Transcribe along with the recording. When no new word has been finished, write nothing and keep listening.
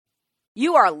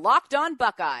You are Locked On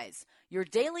Buckeyes, your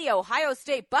daily Ohio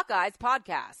State Buckeyes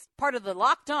podcast, part of the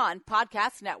Locked On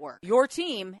Podcast Network, your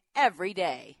team every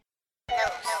day.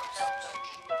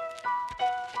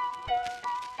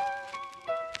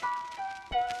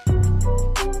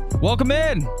 Welcome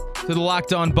in to the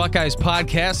Locked On Buckeyes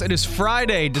podcast. It is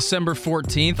Friday, December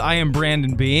 14th. I am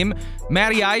Brandon Beam.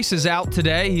 Matty Ice is out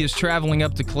today. He is traveling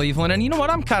up to Cleveland. And you know what?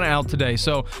 I'm kind of out today.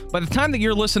 So by the time that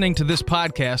you're listening to this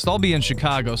podcast, I'll be in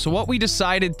Chicago. So what we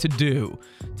decided to do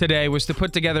today was to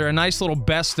put together a nice little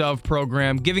best of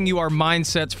program, giving you our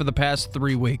mindsets for the past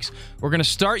 3 weeks. We're going to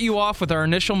start you off with our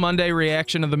initial Monday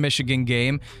reaction of the Michigan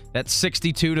game, that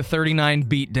 62-39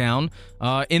 beatdown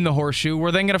in the Horseshoe.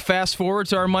 We're then going to fast forward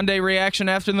to our Monday reaction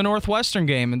after the Northwestern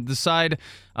game and decide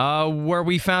where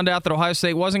we found out that Ohio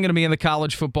State wasn't going to be in the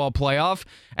college football playoff.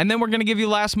 And then we're going to give you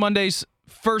last Monday's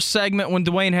first segment when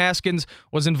Dwayne Haskins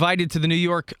was invited to the New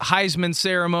York Heisman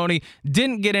ceremony.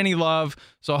 Didn't get any love,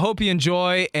 so I hope you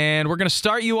enjoy. And we're going to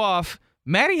start you off.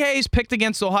 Matty Hayes picked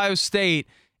against Ohio State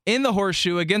in the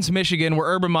Horseshoe against Michigan, where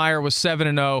Urban Meyer was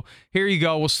 7-0. Here you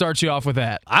go. We'll start you off with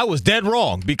that. I was dead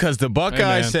wrong because the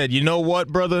Buckeyes said, you know what,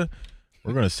 brother?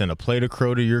 We're going to send a plate of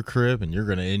crow to your crib, and you're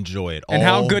going to enjoy it all And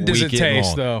how good does it taste,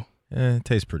 long. though? It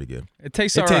tastes pretty good. It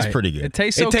tastes all right. It tastes pretty good. It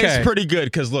tastes okay. It tastes pretty good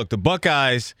because, look, the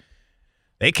Buckeyes,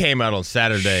 they came out on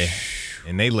Saturday,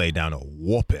 and they laid down a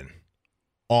whooping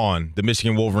on the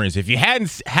Michigan Wolverines. If you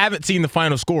haven't seen the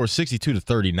final score,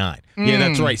 62-39. Yeah,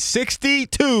 that's right,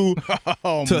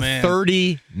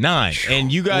 62-39.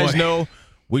 And you guys know,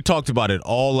 we talked about it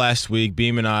all last week,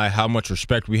 Beam and I, how much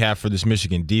respect we have for this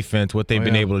Michigan defense, what they've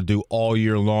been able to do all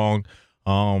year long.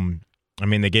 I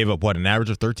mean, they gave up, an average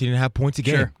of 13.5 points a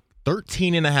game? Sure.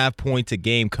 13.5 points a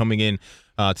game coming in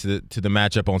to the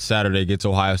matchup on Saturday against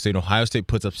Ohio State. Ohio State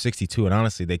puts up 62, and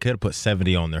honestly, they could have put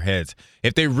 70 on their heads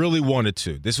if they really wanted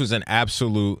to. This was an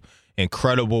absolute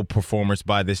incredible performance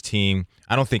by this team.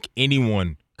 I don't think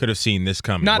anyone could have seen this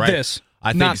coming. Not right? this.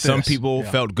 I think some people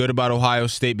felt good about Ohio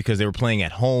State because they were playing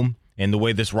at home, and the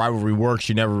way this rivalry works,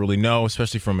 you never really know,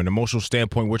 especially from an emotional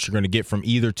standpoint, what you're going to get from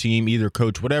either team, either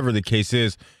coach, whatever the case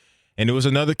is. And it was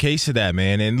another case of that,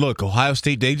 man. And look, Ohio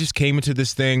State, they just came into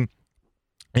this thing,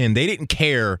 and they didn't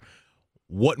care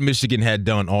what Michigan had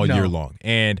done all year long.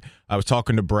 And I was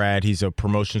talking to Brad. He's a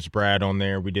promotions Brad on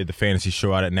there. We did the fantasy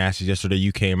show out at Nasty's yesterday.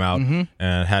 You came out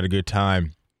and had a good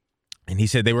time. And he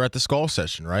said they were at the Skull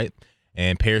session, right?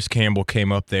 And Paris Campbell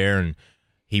came up there, and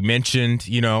he mentioned,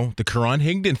 the Karan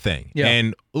Higdon thing. Yeah.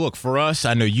 And look, for us,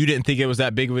 I know you didn't think it was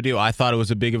that big of a deal. I thought it was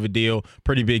a big of a deal,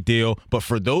 pretty big deal. But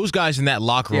for those guys in that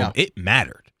locker room, it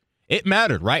mattered. It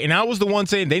mattered, right? And I was the one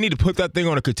saying they need to put that thing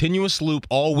on a continuous loop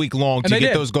all week long to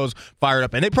get those goals fired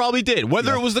up. And they probably did.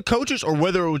 Whether it was the coaches or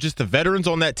whether it was just the veterans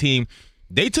on that team,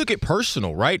 they took it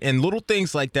personal, right? And little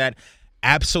things like that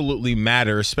absolutely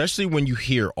matter, especially when you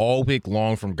hear all week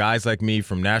long from guys like me,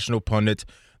 from national pundits,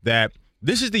 that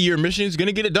this is the year Michigan's going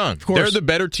to get it done. They're the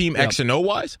better team X and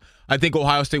O-wise. I think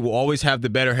Ohio State will always have the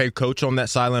better head coach on that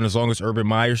sideline as long as Urban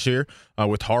Meyer's here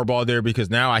with Harbaugh there,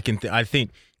 because now I think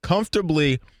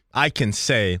comfortably I can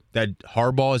say that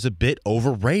Harbaugh is a bit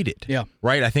overrated. Yeah.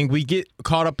 Right? I think we get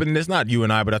caught up in this, not you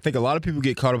and I, but I think a lot of people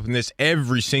get caught up in this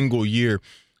every single year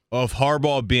of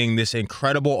Harbaugh being this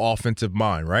incredible offensive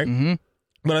mind, right? Mm-hmm.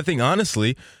 But I think,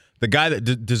 honestly, the guy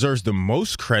that deserves the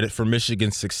most credit for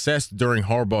Michigan's success during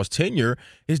Harbaugh's tenure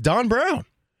is Don Brown.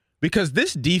 Because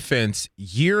this defense,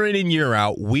 year in and year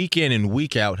out, week in and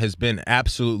week out, has been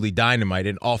absolutely dynamite.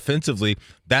 And offensively,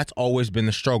 that's always been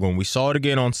the struggle. And we saw it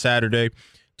again on Saturday,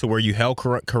 to where you held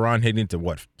Karan Higdon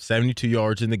to 72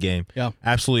 yards in the game. Yeah.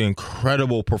 Absolutely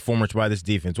incredible performance by this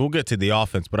defense. We'll get to the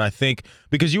offense, but I think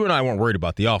because you and I weren't worried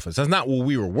about the offense, that's not what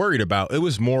we were worried about. It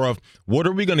was more of what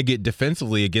are we going to get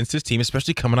defensively against this team,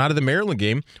 especially coming out of the Maryland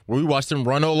game where we watched them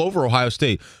run all over Ohio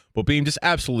State. But being just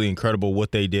absolutely incredible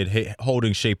what they did,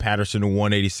 holding Shea Patterson to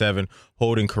 187,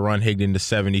 holding Karan Higdon to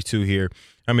 72 here.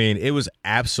 I mean, it was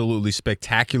absolutely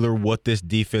spectacular what this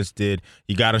defense did.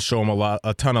 You got to show them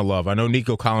a ton of love. I know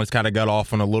Nico Collins kind of got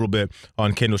off on a little bit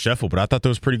on Kendall Sheffield, but I thought that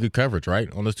was pretty good coverage, right,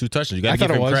 on those two touchdowns. You got to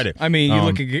give him credit. I mean, you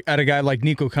look at a guy like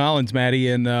Nico Collins, Matty,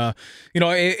 and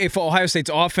if Ohio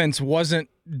State's offense wasn't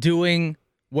doing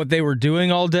what they were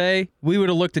doing all day, we would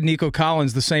have looked at Nico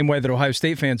Collins the same way that Ohio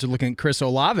State fans are looking at Chris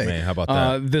Olave. Man, how about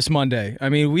that? This Monday. I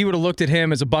mean, we would have looked at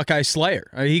him as a Buckeye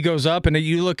slayer. He goes up, and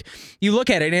you look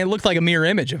at it, and it looked like a mirror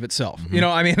image of itself. Mm-hmm.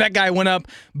 I mean, that guy went up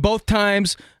both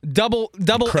times, double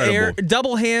air,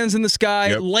 double hands in the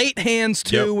sky, late hands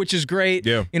too, which is great.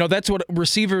 Yeah. That's what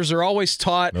receivers are always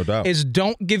taught, no doubt, is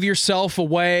don't give yourself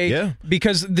away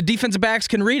because the defensive backs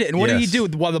can read it. And what did he do?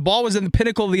 While the ball was in the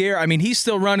pinnacle of the air, I mean, he's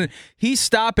still running. He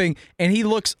stopped stopping, and he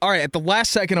looks, all right, at the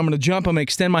last second, I'm going to jump, I'm going to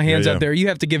extend my hands out there. You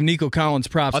have to give Nico Collins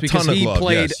props because he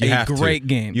played a great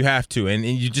game. You have to. And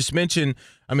you just mentioned,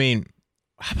 I mean,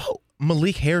 how about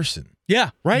Malik Harrison?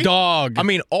 Yeah, right? Dog. I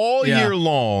mean, all year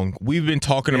long, we've been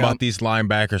talking about these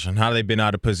linebackers and how they've been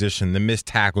out of position, the missed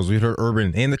tackles. We've heard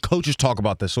Urban and the coaches talk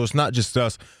about this, so it's not just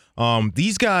us.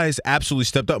 These guys absolutely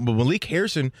stepped up, but Malik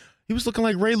Harrison, he was looking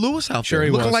like Ray Lewis out there.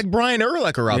 Looking like Brian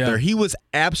Urlacher out there. He was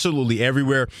absolutely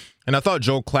everywhere. And I thought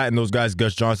Joe Clatton, those guys,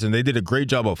 Gus Johnson, they did a great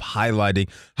job of highlighting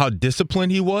how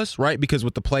disciplined he was, right? Because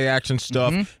with the play action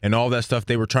stuff and all that stuff,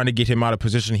 they were trying to get him out of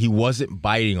position. He wasn't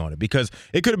biting on it because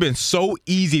it could have been so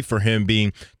easy for him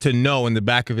to know in the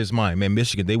back of his mind, man,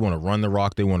 Michigan, they want to run the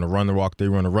rock, they want to run the rock, they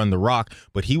want to run the rock.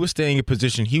 But he was staying in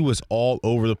position. He was all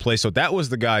over the place. So that was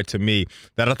the guy to me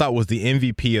that I thought was the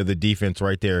MVP of the defense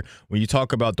right there. When you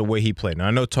talk about the way he played. Now,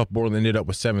 I know Tough Borland ended up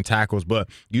with 7 tackles, but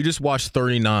you just watched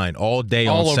 39 all day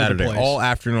on Saturday. All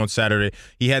afternoon on Saturday.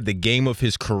 He had the game of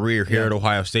his career here at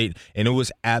Ohio State, and it was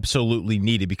absolutely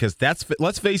needed because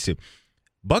let's face it,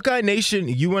 Buckeye Nation,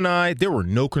 you and I, there were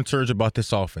no concerns about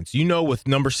this offense. You know, with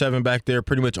number 7 back there,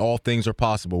 pretty much all things are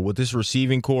possible. With this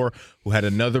receiving core, who had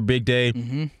another big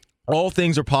day, all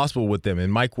things are possible with them.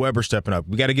 And Mike Weber stepping up.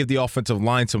 We got to give the offensive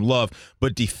line some love.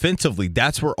 But defensively,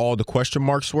 that's where all the question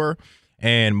marks were.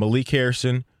 And Malik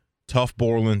Harrison, Tough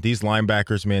Borland, these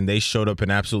linebackers, man, they showed up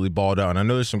and absolutely balled out. And I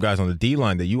know there's some guys on the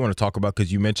D-line that you want to talk about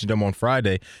because you mentioned them on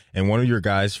Friday, and one of your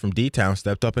guys from D-Town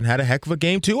stepped up and had a heck of a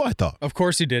game too, I thought. Of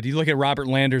course he did. You look at Robert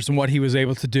Landers and what he was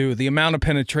able to do, the amount of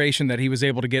penetration that he was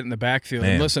able to get in the backfield.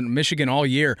 Man. And listen, Michigan all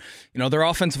year, their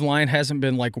offensive line hasn't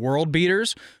been like world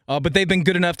beaters, but they've been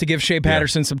good enough to give Shea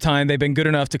Patterson some time. They've been good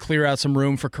enough to clear out some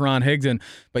room for Karan Higdon.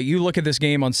 But you look at this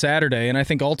game on Saturday, and I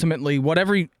think ultimately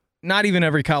not even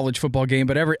every college football game,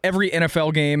 but every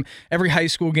NFL game, every high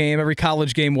school game, every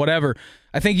college game, whatever,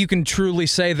 I think you can truly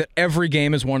say that every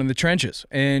game is won in the trenches.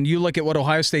 And you look at what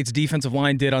Ohio State's defensive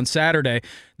line did on Saturday.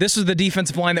 This is the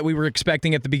defensive line that we were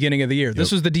expecting at the beginning of the year. Yep.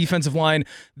 This was the defensive line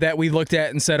that we looked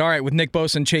at and said, all right, with Nick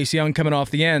Bosa and Chase Young coming off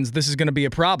the ends, this is going to be a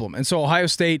problem. And so Ohio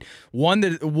State won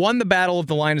the battle of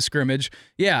the line of scrimmage.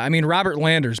 Yeah, I mean, Robert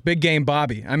Landers, big game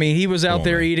Bobby. I mean, he was out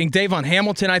there eating. Davon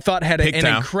Hamilton, I thought, had an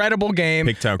incredible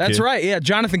game. That's right. Yeah,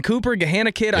 Jonathan Cooper,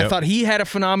 Gahanna kid, I thought he had a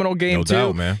phenomenal game too.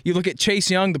 Doubt, man. You look at Chase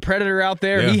Young, the Predator out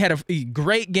there. Yeah. He had a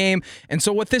great game. And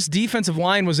so what this defensive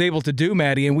line was able to do,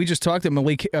 Maddie, and we just talked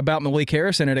about Malik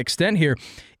Harrison at extent here,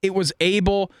 it was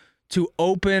able to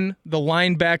open the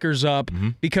linebackers up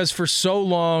because for so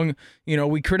long,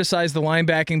 we criticized the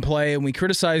linebacking play and we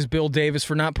criticized Bill Davis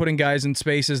for not putting guys in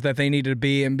spaces that they needed to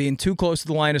be and being too close to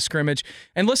the line of scrimmage.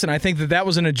 And listen, I think that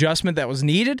was an adjustment that was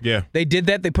needed. Yeah. They did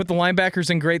that. They put the linebackers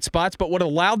in great spots, but what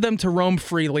allowed them to roam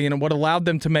freely and what allowed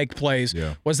them to make plays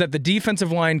was that the defensive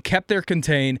line kept their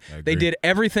contain. They did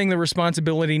everything the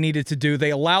responsibility needed to do.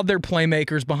 They allowed their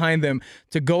playmakers behind them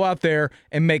to go out there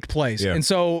and make plays. Yeah. And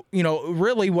so,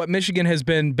 really what Michigan has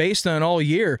been based on all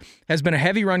year has been a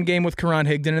heavy run game with Karan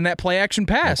Higdon and that play action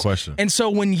pass. No question. And so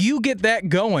when you get that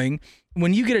going,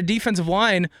 when you get a defensive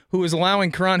line who is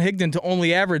allowing Karan Higdon to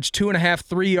only average 2.5,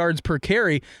 3 yards per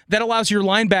carry, that allows your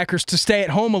linebackers to stay at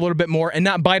home a little bit more and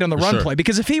not bite on the run play.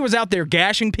 Because if he was out there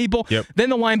gashing people, then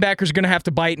the linebackers are going to have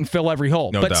to bite and fill every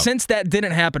hole. But since that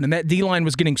didn't happen and that D-line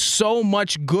was getting so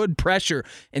much good pressure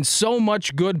and so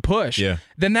much good push,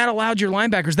 then that allowed your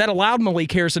linebackers, that allowed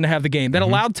Malik Harrison to have the game, that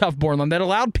allowed Tough Borland, that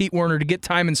allowed Pete Werner to get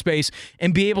time and space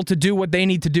and be able to do what they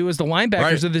need to do as the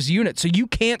linebackers of this unit. So you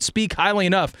can't speak highly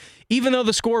enough. Even though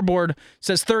the scoreboard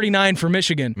says 39 for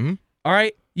Michigan, all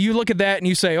right, you look at that and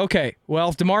you say, okay, well,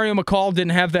 if DeMario McCall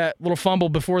didn't have that little fumble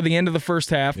before the end of the first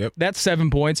half, that's 7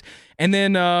 points. And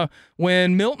then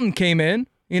when Milton came in,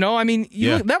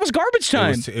 that was garbage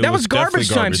time. That was garbage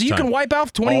time. So you can wipe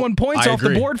out 21 points off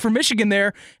the board for Michigan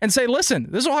there and say, listen,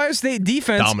 this Ohio State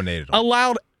defense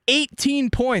allowed 18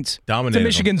 points to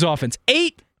Michigan's offense.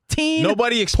 18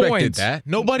 Nobody expected points. that.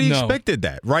 Nobody expected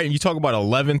that, right? And you talk about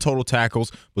 11 total tackles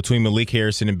between Malik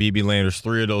Harrison and B.B. Landers,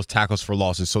 3 of those tackles for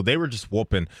losses. So they were just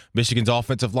whooping Michigan's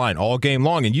offensive line all game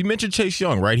long. And you mentioned Chase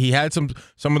Young, right? He had some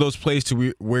of those plays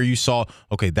where you saw,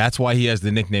 okay, that's why he has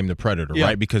the nickname the Predator,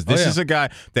 right? Because this is a guy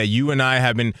that you and I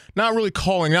have been not really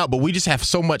calling out, but we just have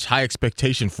so much high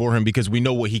expectation for him because we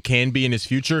know what he can be in his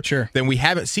future. Sure. Then we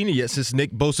haven't seen it yet since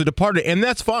Nick Bosa departed. And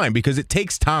that's fine because it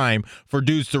takes time for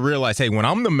dudes to realize, hey, when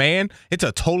I'm the man, it's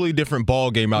a totally different ball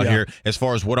game out here as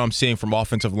far as what I'm seeing from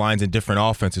offensive lines and different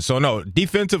offenses. So, no,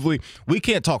 defensively, we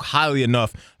can't talk highly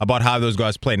enough about how those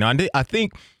guys play. Now, I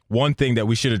think one thing that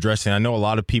we should address, and I know a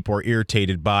lot of people are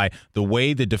irritated by the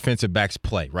way the defensive backs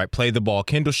play, right? Play the ball.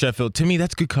 Kendall Sheffield, to me,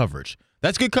 that's good coverage.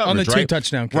 That's good coverage, on the right?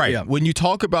 2-touchdown catch. Right. Yeah. When you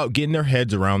talk about getting their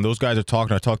heads around, those guys are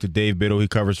talking. I talked to Dave Biddle. He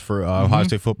covers for Ohio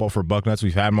State football for Bucknuts.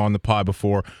 We've had him on the pod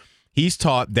before. He's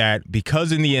taught that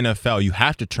because in the NFL you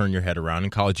have to turn your head around. In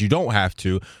college you don't have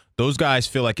to. Those guys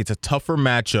feel like it's a tougher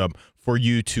matchup for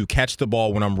you to catch the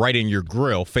ball when I'm right in your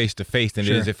grill face to face than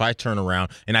it is if I turn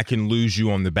around and I can lose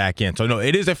you on the back end. So, no,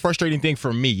 it is a frustrating thing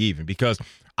for me even because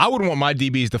I wouldn't want my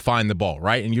DBs to find the ball,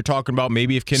 right? And you're talking about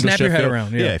maybe if Kendall snap Sheffield, your head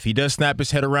around. Yeah, if he does snap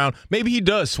his head around, maybe he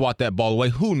does swat that ball away.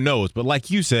 Who knows? But like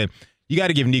you said, you got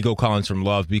to give Nico Collins some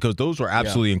love because those were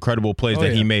absolutely incredible plays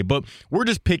that he made. But we're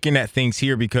just picking at things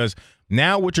here because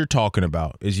now what you're talking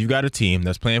about is you got a team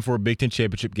that's playing for a Big Ten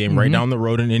championship game right down the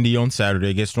road in Indy on Saturday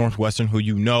against Northwestern, who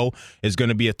you know is going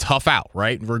to be a tough out,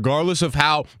 right? Regardless of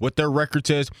what their record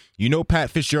says, you know Pat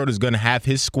Fitzgerald is going to have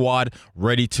his squad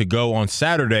ready to go on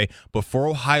Saturday. But for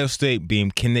Ohio State,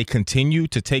 Beam, can they continue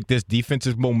to take this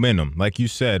defensive momentum, like you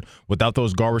said, without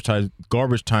those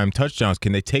garbage time touchdowns?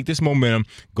 Can they take this momentum,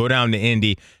 go down to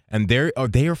Indy, and they are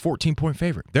 14-point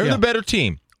favorite? They're the better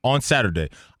team on Saturday.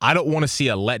 I don't want to see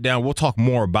a letdown. We'll talk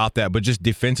more about that, but just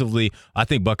defensively, I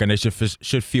think Buckeyes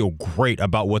should feel great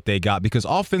about what they got because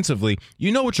offensively,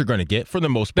 you know what you're going to get for the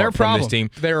most part from this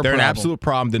team. They're an absolute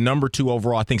problem. The number 2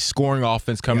 overall, I think, scoring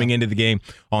offense coming into the game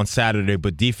on Saturday,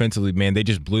 but defensively, man, they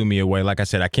just blew me away. Like I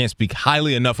said, I can't speak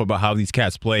highly enough about how these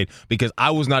cats played because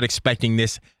I was not expecting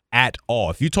this at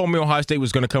all. If you told me Ohio State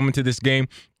was going to come into this game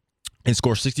and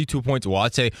score 62 points, well,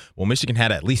 I'd say, well, Michigan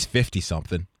had at least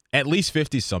 50-something. At least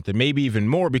 50-something, maybe even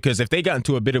more, because if they got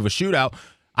into a bit of a shootout,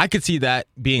 I could see that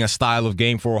being a style of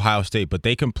game for Ohio State, but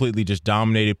they completely just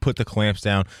dominated, put the clamps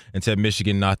down, and said,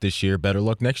 Michigan, not this year. Better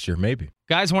luck next year, maybe.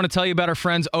 Guys, I want to tell you about our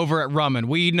friends over at Rumman.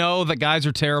 We know that guys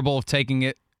are terrible of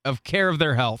taking care of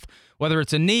their health. Whether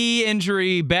it's a knee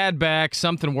injury, bad back,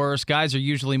 something worse, guys are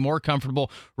usually more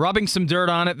comfortable rubbing some dirt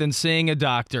on it than seeing a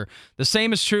doctor. The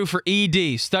same is true for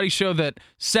ED. Studies show that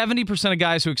 70% of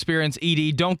guys who experience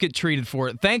ED don't get treated for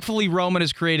it. Thankfully, Roman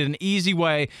has created an easy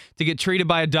way to get treated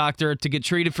by a doctor, to get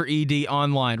treated for ED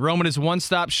online. Roman is a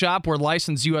one-stop shop where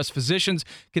licensed U.S. physicians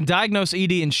can diagnose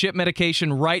ED and ship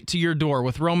medication right to your door.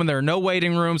 With Roman, there are no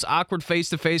waiting rooms, awkward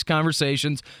face-to-face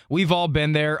conversations. We've all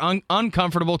been there.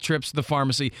 Uncomfortable trips to the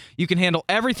pharmacy. You can handle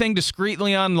everything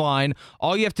discreetly online.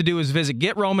 All you have to do is visit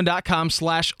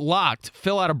GetRoman.com/locked.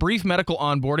 Fill out a brief medical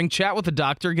onboarding, chat with a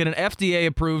doctor, get an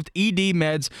FDA-approved ED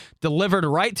meds delivered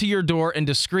right to your door in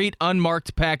discreet,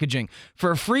 unmarked packaging.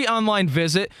 For a free online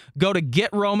visit, go to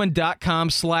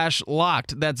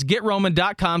GetRoman.com/locked. That's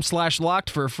GetRoman.com/locked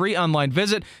for a free online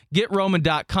visit.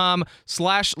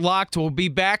 GetRoman.com/locked. We'll be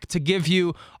back to give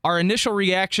you our initial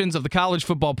reactions of the college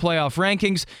football playoff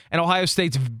rankings and Ohio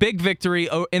State's big victory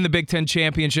in the Big Ten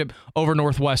Championship over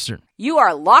Northwestern. You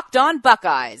are Locked On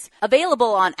Buckeyes,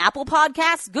 available on Apple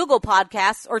Podcasts, Google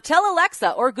Podcasts, or tell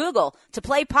Alexa or Google to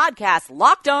play podcast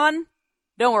Locked On.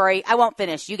 Don't worry, I won't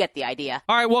finish. You get the idea.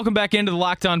 All right, welcome back into the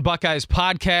Locked On Buckeyes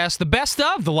podcast, the best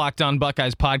of the Locked On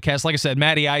Buckeyes podcast. Like I said,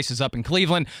 Matty Ice is up in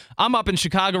Cleveland. I'm up in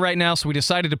Chicago right now, so we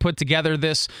decided to put together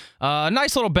this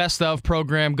nice little best of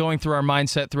program going through our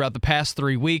mindset throughout the past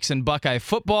 3 weeks in Buckeye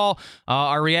football.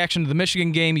 Our reaction to the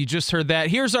Michigan game, you just heard that.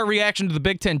 Here's our reaction to the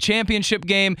Big Ten Championship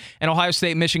game and Ohio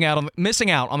State missing out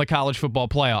on the college football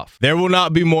playoff. There will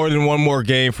not be more than one more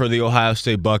game for the Ohio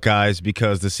State Buckeyes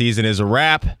because the season is a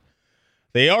wrap.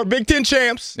 They are Big Ten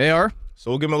champs. They are.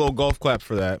 So we'll give them a little golf clap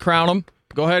for that. Crown them.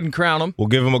 Go ahead and crown them. We'll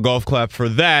give them a golf clap for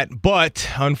that. But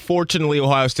unfortunately,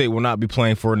 Ohio State will not be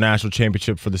playing for a national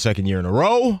championship for the second year in a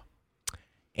row.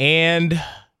 And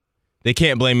they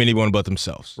can't blame anyone but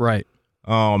themselves. Right.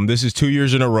 This is 2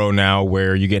 years in a row now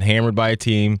where you get hammered by a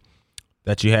team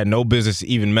that you had no business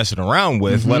even messing around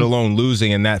with, let alone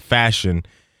losing in that fashion.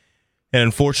 And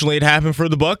unfortunately, it happened for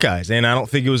the Buckeyes, and I don't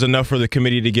think it was enough for the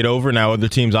committee to get over. Now, other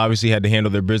teams obviously had to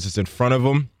handle their business in front of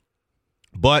them.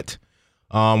 But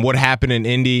what happened in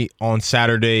Indy on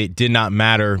Saturday did not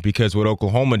matter because what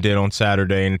Oklahoma did on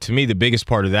Saturday, and to me, the biggest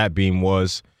part of that beam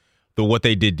was what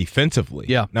they did defensively.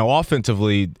 Yeah. Now,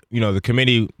 offensively, the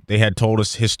committee, they had told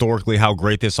us historically how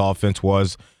great this offense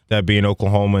was, that being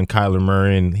Oklahoma and Kyler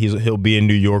Murray, and he'll be in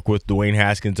New York with Dwayne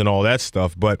Haskins and all that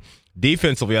stuff. But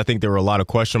defensively, I think there were a lot of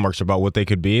question marks about what they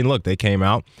could be. And look, they came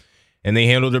out and they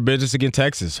handled their business against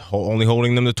Texas, only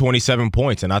holding them to 27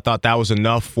 points. And I thought that was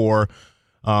enough for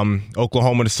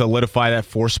Oklahoma to solidify that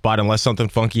 4th spot unless something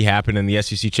funky happened in the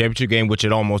SEC championship game, which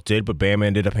it almost did, but Bama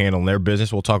ended up handling their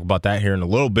business. We'll talk about that here in a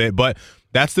little bit. But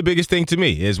that's the biggest thing to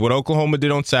me is what Oklahoma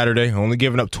did on Saturday, only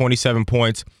giving up 27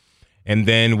 points. And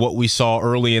then what we saw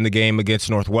early in the game against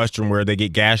Northwestern where they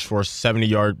get gashed for a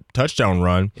 70-yard touchdown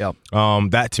run,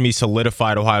 that to me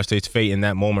solidified Ohio State's fate in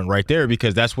that moment right there,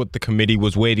 because that's what the committee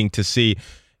was waiting to see,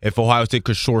 if Ohio State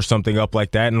could shore something up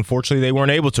like that. And unfortunately, they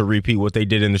weren't able to repeat what they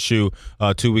did in the shoe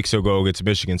 2 weeks ago against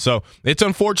Michigan. So it's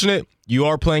unfortunate. You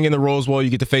are playing in the Rose Bowl. You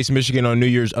get to face Washington on New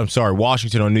Year's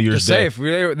Day. If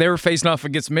they were facing off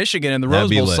against Michigan in the Rose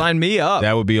Bowl, sign me up.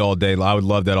 That would be all day. I would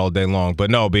love that all day long.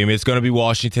 But no, Beam, it's going to be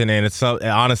Washington, and it's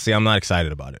honestly, I'm not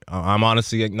excited about it. I'm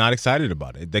honestly not excited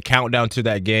about it. The countdown to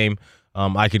that game,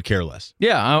 I could care less.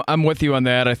 Yeah, I'm with you on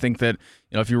that. I think that,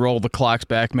 if you roll the clocks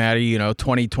back, Maddie,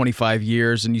 20, 25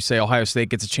 years, and you say Ohio State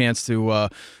gets a chance to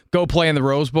go play in the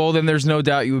Rose Bowl, then there's no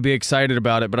doubt you would be excited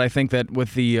about it. But I think that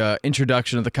with the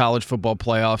introduction of the college football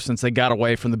playoff, since they got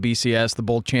away from the BCS, the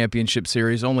Bowl Championship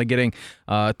Series, only getting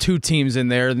 2 teams in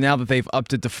there, now that they've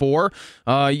upped it to 4,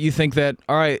 you think that,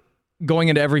 all right, going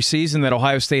into every season that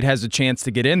Ohio State has a chance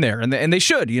to get in there, and they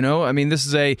should, I mean, this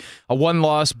is a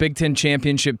one-loss Big Ten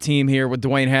championship team here with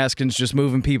Dwayne Haskins just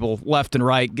moving people left and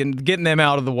right, getting them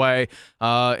out of the way,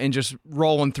 and just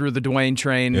rolling through the Dwayne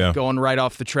train, going right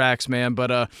off the tracks, man.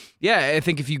 But, I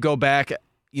think if you go back,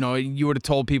 you would have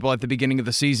told people at the beginning of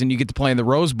the season you get to play in the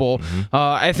Rose Bowl.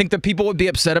 I think that people would be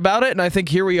upset about it, and I think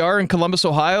here we are in Columbus,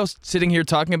 Ohio, sitting here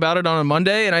talking about it on a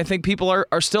Monday, and I think people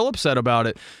are still upset about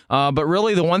it. But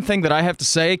really, the one thing that I have to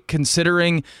say,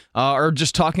 considering or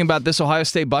just talking about this Ohio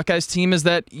State Buckeyes team, is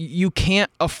that you can't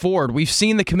afford. We've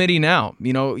seen the committee now.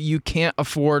 You can't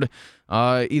afford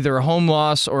either a home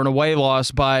loss or an away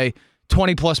loss by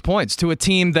 20-plus points to a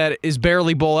team that is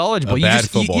barely bowl eligible.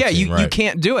 You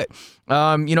can't do it.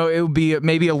 It would be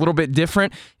maybe a little bit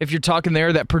different if you're talking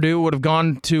there that Purdue would have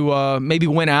gone to maybe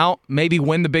win out, maybe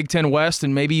win the Big Ten West,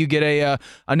 and maybe you get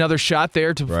another shot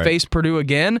there to face Purdue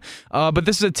again. But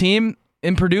this is a team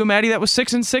in Purdue, Maddie, that was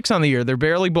 6-6 on the year. They're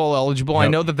barely bowl eligible. Yep. I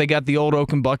know that they got the old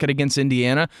Oaken bucket against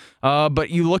Indiana, but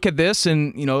you look at this,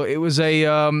 and it was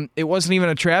it wasn't even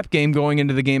a trap game going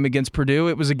into the game against Purdue.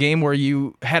 It was a game where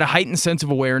you had a heightened sense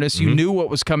of awareness. You knew what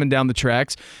was coming down the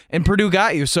tracks, and Purdue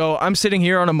got you. So I'm sitting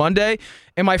here on a Monday.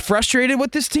 Am I frustrated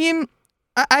with this team?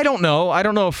 I don't know. I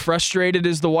don't know if frustrated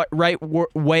is the right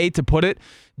way to put it,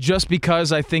 just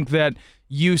because I think that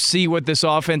you see what this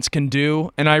offense can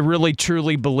do, and I really,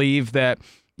 truly believe that,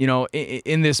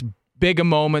 in this big of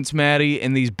moments, Maddie,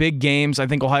 in these big games, I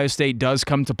think Ohio State does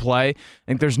come to play. I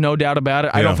think there's no doubt about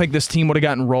it. Yeah. I don't think this team would have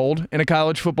gotten rolled in a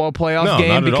college football playoff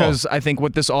game, because I think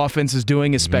what this offense is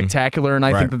doing is spectacular, and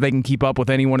I think that they can keep up with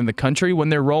anyone in the country when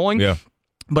they're rolling. Yeah.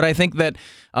 But I think that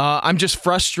I'm just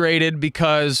frustrated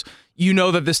because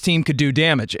that this team could do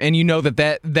damage, and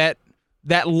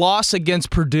that loss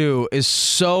against Purdue is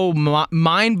so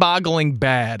mind-boggling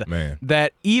bad,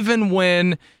 that even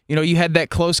when you had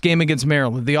that close game against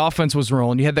Maryland, the offense was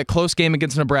rolling. You had that close game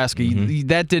against Nebraska.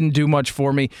 That didn't do much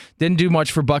for me. Didn't do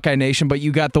much for Buckeye Nation, but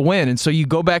you got the win. And so you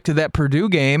go back to that Purdue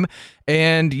game,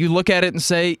 and you look at it and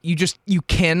say, you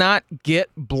cannot get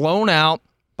blown out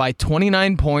by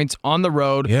 29 points on the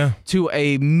road to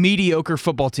a mediocre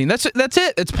football team. That's it.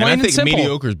 It's plain and simple. I think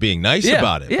mediocre is being nice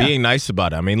about it. Yeah. Being nice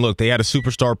about it. I mean, look, they had a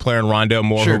superstar player in Rondale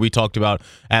Moore, who we talked about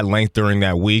at length during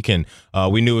that week, and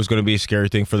we knew it was going to be a scary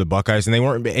thing for the Buckeyes, and they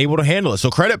weren't able to handle it. So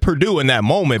credit Purdue in that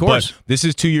moment, but this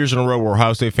is 2 years in a row where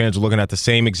Ohio State fans are looking at the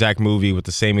same exact movie with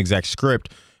the same exact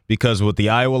script, because what the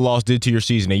Iowa loss did to your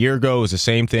season a year ago is the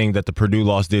same thing that the Purdue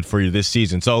loss did for you this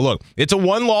season. So, look, it's a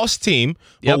one-loss team,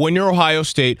 but when you're Ohio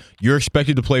State, you're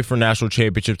expected to play for national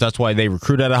championships. That's why they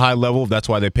recruit at a high level. That's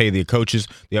why they pay the coaches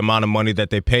the amount of money that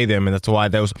they pay them, and that's why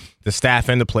the staff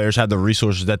and the players have the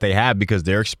resources that they have, because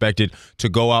they're expected to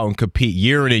go out and compete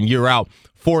year in and year out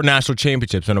for national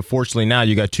championships. And unfortunately now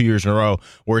you got 2 years in a row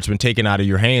where it's been taken out of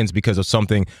your hands because of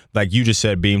something like you just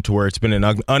said, Beam, to where it's been an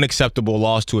unacceptable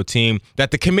loss to a team that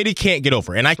the committee can't get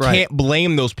over. And I can't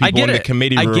blame those people in the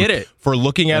committee room for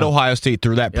looking at Ohio State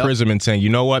through that prism and saying, you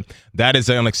know what, that is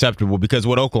unacceptable, because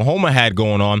what Oklahoma had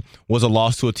going on was a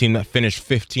loss to a team that finished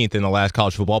 15th in the last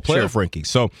college football playoff rankings.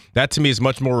 So that to me is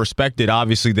much more respected,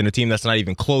 obviously, than a team that's not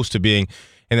even close to being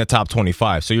in the top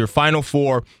 25. So your final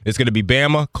four is going to be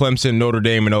Bama, Clemson, Notre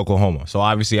Dame, and Oklahoma. So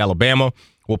obviously Alabama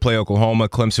will play Oklahoma,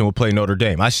 Clemson will play Notre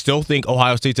Dame. I still think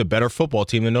Ohio State's a better football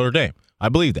team than Notre Dame. I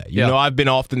believe that. You know, I've been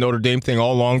off the Notre Dame thing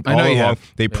all along.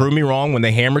 They proved me wrong when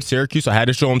they hammered Syracuse. I had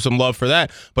to show them some love for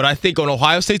that. But I think on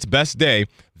Ohio State's best day,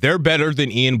 they're better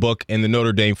than Ian Book and the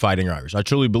Notre Dame Fighting Irish. I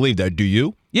truly believe that. Do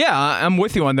you? Yeah, I'm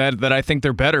with you on that I think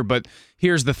they're better. But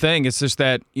here's the thing. It's just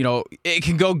that, it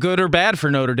can go good or bad for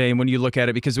Notre Dame when you look at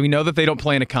it, because we know that they don't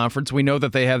play in a conference. We know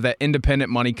that they have that independent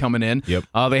money coming in. Yep.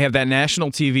 They have that national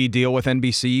TV deal with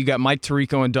NBC. You got Mike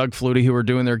Tirico and Doug Flutie who are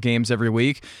doing their games every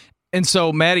week. And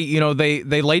so, Maddie,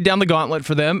 they laid down the gauntlet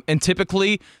for them, and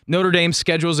typically Notre Dame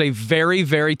schedules a very,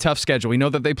 very tough schedule. We know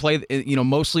that they play,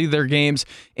 mostly their games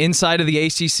inside of the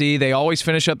ACC. They always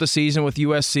finish up the season with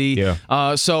USC.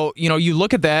 Yeah. So, you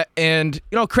look at that, and,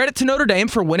 credit to Notre Dame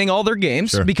for winning all their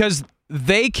games because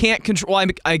they can't control.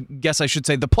 I guess I should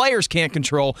say the players can't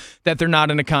control that they're not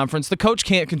in a conference. The coach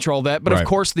can't control that. But, of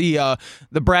course, the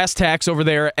brass tacks over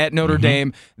there at Notre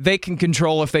Dame, they can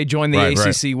control if they join the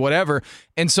ACC, whatever.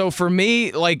 And so for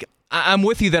me, I'm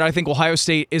with you that I think Ohio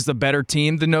State is the better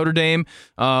team than Notre Dame.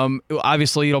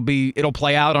 Obviously, it'll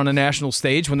play out on a national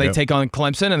stage when they take on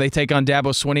Clemson and they take on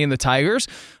Dabo Swinney and the Tigers.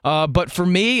 But for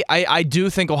me, I do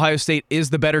think Ohio State is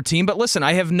the better team. But listen,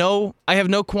 I have no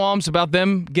qualms about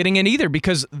them getting in either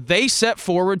because they set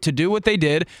forward to do what they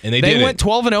did. And they went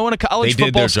 12-0 in a college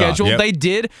football schedule. Yep. They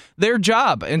did their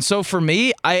job. And so for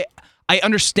me, I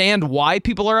understand why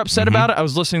people are upset about it. I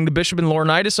was listening to Bishop and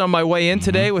Laurinaitis on my way in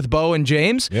today with Bo and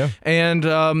James. Yeah. And,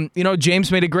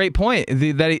 James made a great point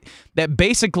that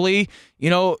basically,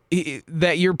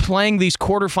 that you're playing these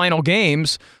quarterfinal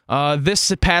games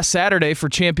this past Saturday for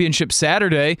Championship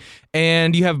Saturday,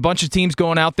 and you have a bunch of teams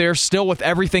going out there still with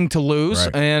everything to lose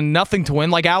and nothing to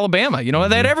win, like Alabama.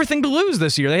 They had everything to lose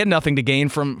this year. They had nothing to gain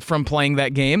from playing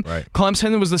that game. Right.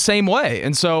 Clemson was the same way.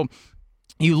 And so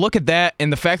you look at that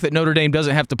and the fact that Notre Dame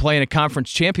doesn't have to play in a conference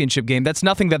championship game, that's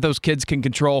nothing that those kids can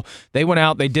control. They went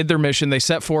out, they did their mission, they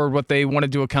set forward what they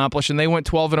wanted to accomplish, and they went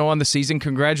 12-0 on the season.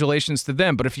 Congratulations to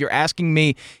them. But if you're asking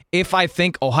me if I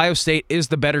think Ohio State is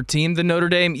the better team than Notre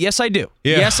Dame, yes, I do.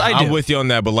 Yeah, yes, I do. I'm with you on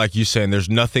that, but like you're saying, there's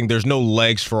no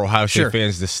legs for Ohio State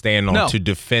fans to stand on to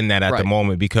defend that at the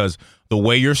moment because the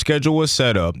way your schedule was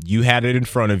set up, you had it in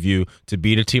front of you to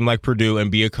beat a team like Purdue and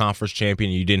be a conference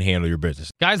champion, and you didn't handle your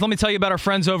business. Guys, let me tell you about our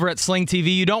friends over at Sling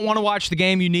TV. You don't want to watch the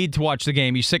game, you need to watch the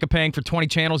game. You're sick of paying for 20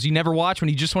 channels you never watch when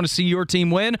you just want to see your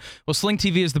team win? Well, Sling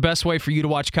TV is the best way for you to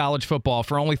watch college football.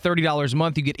 For only $30 a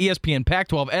month, you get ESPN,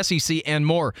 Pac-12, SEC, and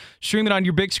more. Stream it on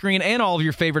your big screen and all of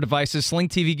your favorite devices. Sling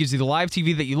TV gives you the live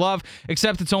TV that you love,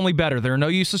 except it's only better. There are no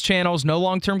useless channels, no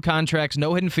long-term contracts,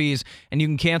 no hidden fees, and you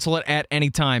can cancel it at any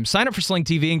time. Sign up for Sling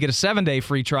TV and get a 7-day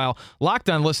free trial. Locked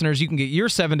On listeners, you can get your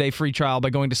 7-day free trial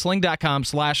by going to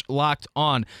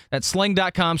sling.com/lockedon. That's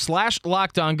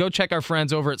sling.com/lockedon. Go check our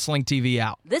friends over at Sling TV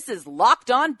out. This is Locked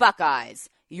On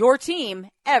Buckeyes, your team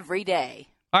every day.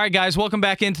 All right, guys, welcome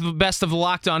back into the Best of the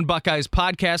Locked On Buckeyes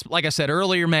podcast. Like I said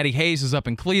earlier, Matty Hayes is up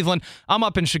in Cleveland. I'm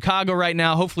up in Chicago right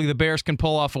now. Hopefully the Bears can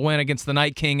pull off a win against the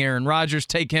Night King, Aaron Rodgers,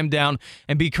 take him down,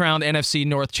 and be crowned NFC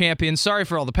North champions. Sorry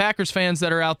for all the Packers fans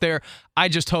that are out there. I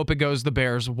just hope it goes the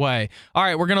Bears' way. All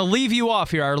right, we're going to leave you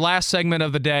off here. Our last segment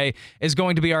of the day is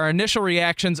going to be our initial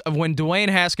reactions of when Dwayne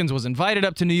Haskins was invited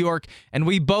up to New York, and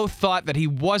we both thought that he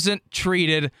wasn't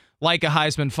treated like a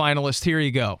Heisman finalist. Here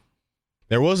you go.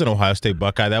 There was an Ohio State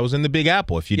Buckeye that was in the Big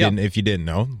Apple. If you didn't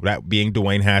know, that being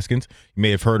Dwayne Haskins, you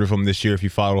may have heard of him this year if you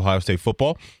followed Ohio State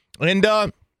football. And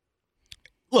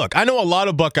look, I know a lot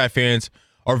of Buckeye fans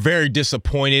are very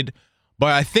disappointed,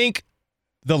 but I think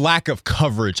the lack of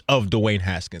coverage of Dwayne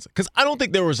Haskins, because I don't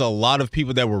think there was a lot of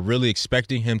people that were really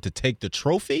expecting him to take the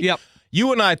trophy. Yep.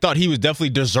 You and I thought he was definitely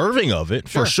deserving of it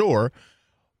for sure,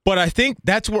 but I think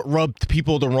that's what rubbed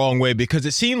people the wrong way because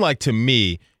it seemed like to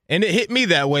me. And it hit me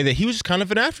that way that he was just kind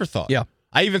of an afterthought. Yeah.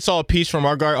 I even saw a piece from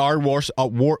our guy,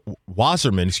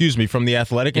 Wasserman, from The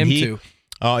Athletic. And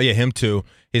him too.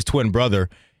 His twin brother.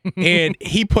 And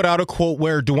he put out a quote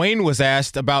where Dwayne was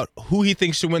asked about who he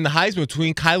thinks should win the Heisman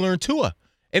between Kyler and Tua.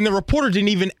 And the reporter didn't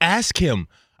even ask him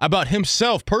about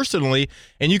himself personally.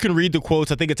 And you can read the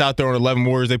quotes. I think it's out there on 11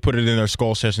 Warriors. They put it in their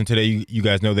Skull session today. You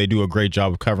guys know they do a great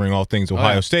job of covering all things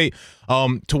Ohio State.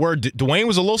 To where Dwayne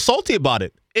was a little salty about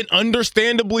it. And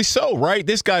understandably so, right?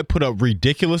 This guy put up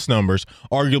ridiculous numbers,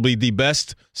 arguably the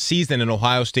best season in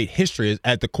Ohio State history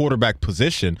at the quarterback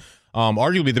position.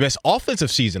 Arguably the best offensive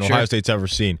season Ohio State's ever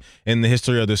seen in the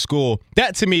history of the school.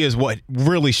 That, to me, is what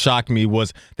really shocked me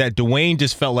was that Dwayne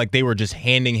just felt like they were just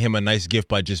handing him a nice gift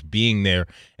by just being there,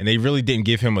 and they really didn't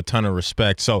give him a ton of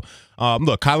respect. So,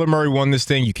 look, Kyler Murray won this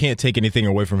thing. You can't take anything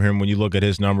away from him when you look at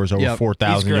his numbers, over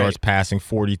 4,000 yards passing,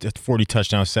 40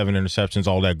 touchdowns, 7 interceptions,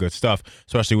 all that good stuff,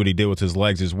 especially what he did with his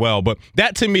legs as well. But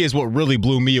that, to me, is what really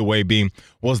blew me away, Beam,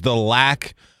 was the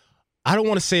lack – I don't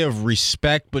want to say of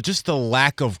respect, but just the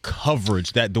lack of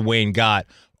coverage that Dwayne got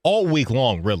all week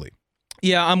long, really.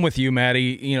 Yeah, I'm with you,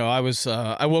 Maddie.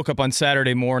 I woke up on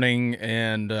Saturday morning,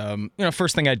 and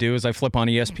first thing I do is I flip on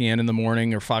ESPN in the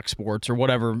morning or Fox Sports or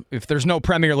whatever. If there's no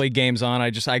Premier League games on,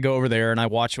 I go over there and I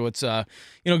watch what's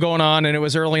going on. And it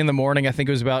was early in the morning. I think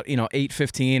it was about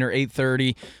 8:15 or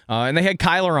 8:30, and they had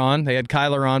Kyler on. They had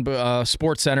Kyler on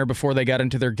Sports Center before they got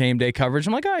into their game day coverage.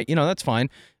 I'm like, all right, that's fine,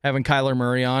 having Kyler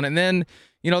Murray on, and then.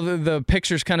 The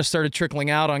pictures kind of started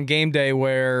trickling out on game day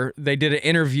where they did an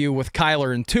interview with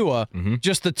Kyler and Tua,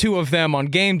 just the two of them on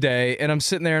game day, and I'm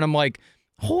sitting there and I'm like,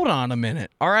 hold on a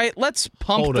minute. All right, let's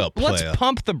pump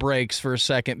the brakes for a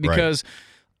second, because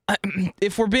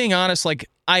if we're being honest, like,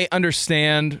 I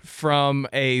understand from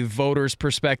a voter's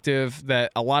perspective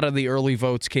that a lot of the early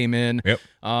votes came in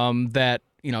that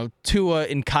Tua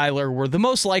and Kyler were the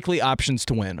most likely options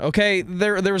to win. Okay,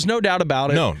 there was no doubt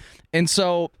about it. No. And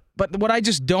so, but what I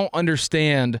just don't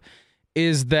understand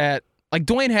is that, like,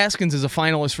 Dwayne Haskins is a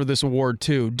finalist for this award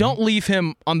too. Don't leave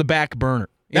him on the back burner.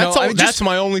 That's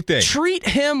my only thing. Treat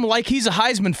him like he's a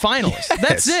Heisman finalist. Yes.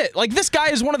 That's it. Like, this guy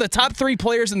is one of the top 3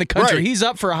 players in the country. Right. He's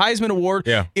up for a Heisman Award.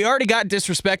 Yeah. He already got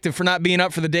disrespected for not being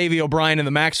up for the Davey O'Brien and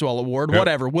the Maxwell Award. Yep.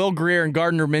 Whatever. Will Greer and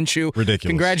Gardner Minshew. Ridiculous.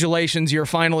 Congratulations. You're a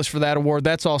finalist for that award.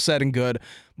 That's all said and good.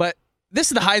 But this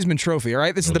is the Heisman Trophy, all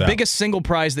right? This is the biggest single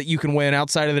prize that you can win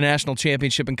outside of the national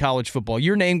championship in college football.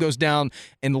 Your name goes down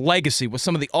in legacy with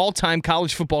some of the all-time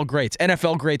college football greats,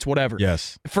 NFL greats, whatever.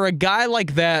 Yes. For a guy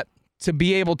like that to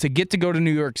be able to get to go to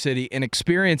New York City and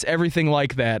experience everything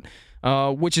like that,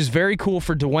 which is very cool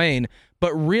for Dwayne,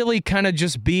 but really kind of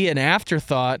just be an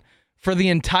afterthought for the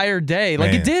entire day.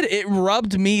 Like, it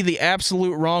rubbed me the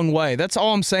absolute wrong way. That's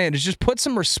all I'm saying, is just put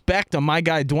some respect on my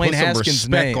guy Dwayne Haskins' name. Put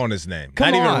some respect on his name.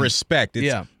 Come Not on. even respect.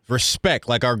 It's respect,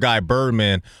 like our guy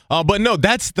Birdman. But no,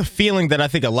 that's the feeling that I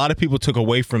think a lot of people took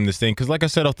away from this thing, because like I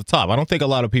said off the top, I don't think a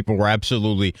lot of people were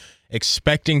absolutely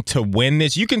expecting to win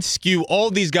this. You can skew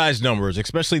all these guys' numbers,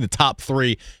 especially the top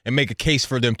 3, and make a case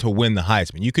for them to win the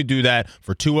Heisman. You could do that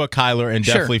for Tua, Kyler, and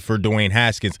definitely for Dwayne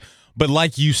Haskins. But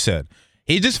like you said,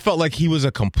 he just felt like he was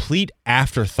a complete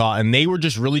afterthought, and they were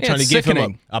just really trying to give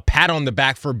him a pat on the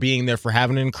back for being there, for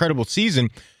having an incredible season.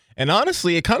 And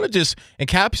honestly, it kind of just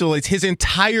encapsulates his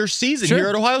entire season here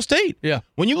at Ohio State. Yeah.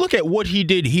 When you look at what he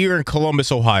did here in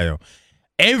Columbus, Ohio,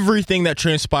 everything that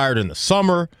transpired in the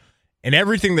summer and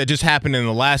everything that just happened in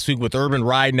the last week with Urban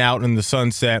riding out in the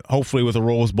sunset, hopefully with a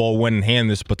Rose Bowl win and hand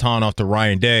this baton off to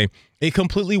Ryan Day, it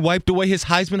completely wiped away his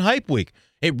Heisman hype week.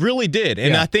 It really did.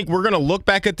 And I think we're going to look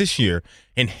back at this year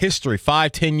in history,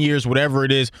 5, 10 years, whatever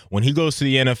it is, when he goes to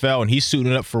the NFL and he's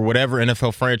suiting up for whatever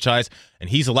NFL franchise and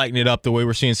he's lighting it up the way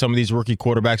we're seeing some of these rookie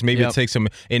quarterbacks. Maybe it takes him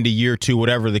into year 2,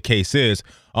 whatever the case is.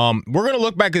 We're going to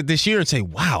look back at this year and say,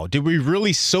 wow, did we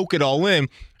really soak it all in?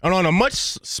 And on a much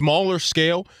smaller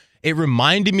scale, it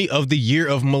reminded me of the year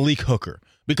of Malik Hooker.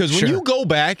 Because when you go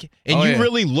back and you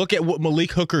really look at what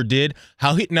Malik Hooker did,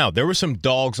 now there were some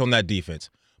dogs on that defense.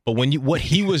 But what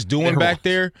he was doing back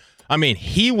there, I mean,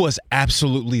 he was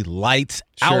absolutely lights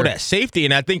out at safety.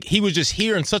 And I think he was just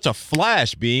here in such a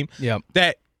flash, Beam,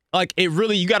 that, like, it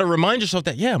really, you got to remind yourself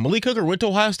that, Malik Hooker went to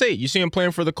Ohio State. You see him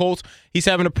playing for the Colts. He's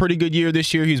having a pretty good year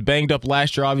this year. He was banged up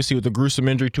last year, obviously, with a gruesome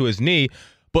injury to his knee.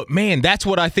 But, man, that's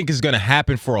what I think is going to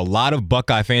happen for a lot of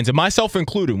Buckeye fans, and myself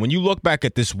included. When you look back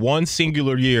at this one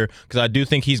singular year, because I do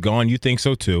think he's gone, you think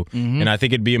so too, and I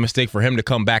think it'd be a mistake for him to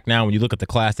come back now when you look at the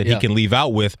class that he can leave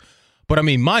out with. But, I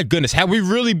mean, my goodness, have we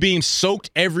really been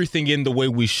soaked everything in the way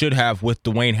we should have with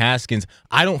Dwayne Haskins?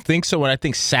 I don't think so, and I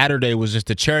think Saturday was just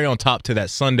a cherry on top to that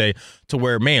Sunday, to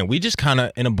where, man, we just kind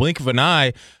of, in a blink of an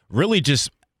eye, really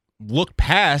just looked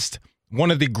past one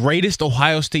of the greatest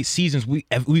Ohio State seasons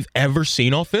we've ever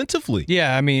seen offensively.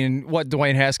 Yeah, I mean, what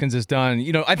Dwayne Haskins has done,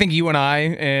 I think you and I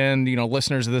and,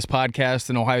 listeners of this podcast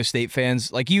and Ohio State fans,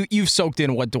 like, you've soaked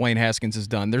in what Dwayne Haskins has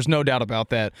done. There's no doubt about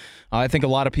that. I think a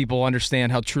lot of people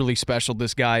understand how truly special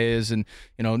this guy is, and,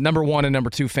 number 1 and number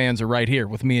 2 fans are right here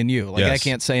with me and you. Like, I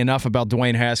can't say enough about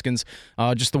Dwayne Haskins,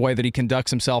 just the way that he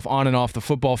conducts himself on and off the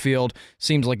football field.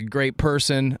 Seems like a great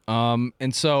person.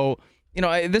 And so,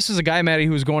 this is a guy, Matty,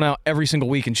 who is going out every single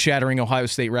week and shattering Ohio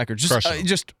State records.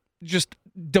 Just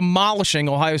demolishing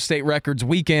Ohio State records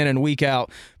week in and week out.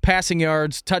 Passing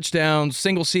yards, touchdowns,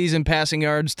 single season passing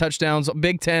yards, touchdowns,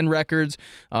 Big Ten records,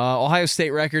 Ohio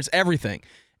State records, everything.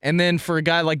 And then for a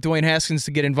guy like Dwayne Haskins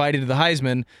to get invited to the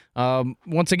Heisman,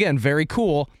 once again, very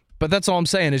cool. But that's all I'm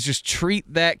saying, is just treat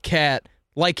that cat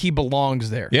like he belongs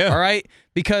there. Yeah. All right?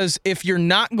 Because if you're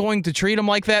not going to treat him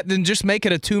like that, then just make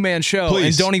it a two-man show Please.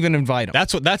 and don't even invite him.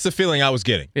 That's the feeling I was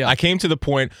getting. Yeah. I came to the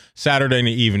point Saturday in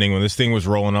the evening when this thing was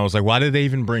rolling. I was like, why did they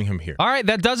even bring him here? All right,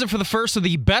 that does it for the first of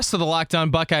the Best of the Locked On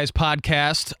Buckeyes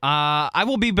podcast. I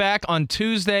will be back on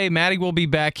Tuesday. Maddie will be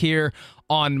back here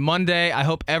on Monday. I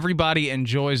hope everybody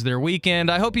enjoys their weekend.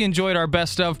 I hope you enjoyed our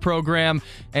Best of program.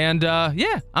 And I'm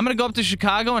going to go up to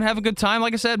Chicago and have a good time.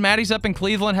 Like I said, Maddie's up in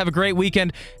Cleveland. Have a great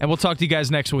weekend, and we'll talk to you guys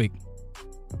next week.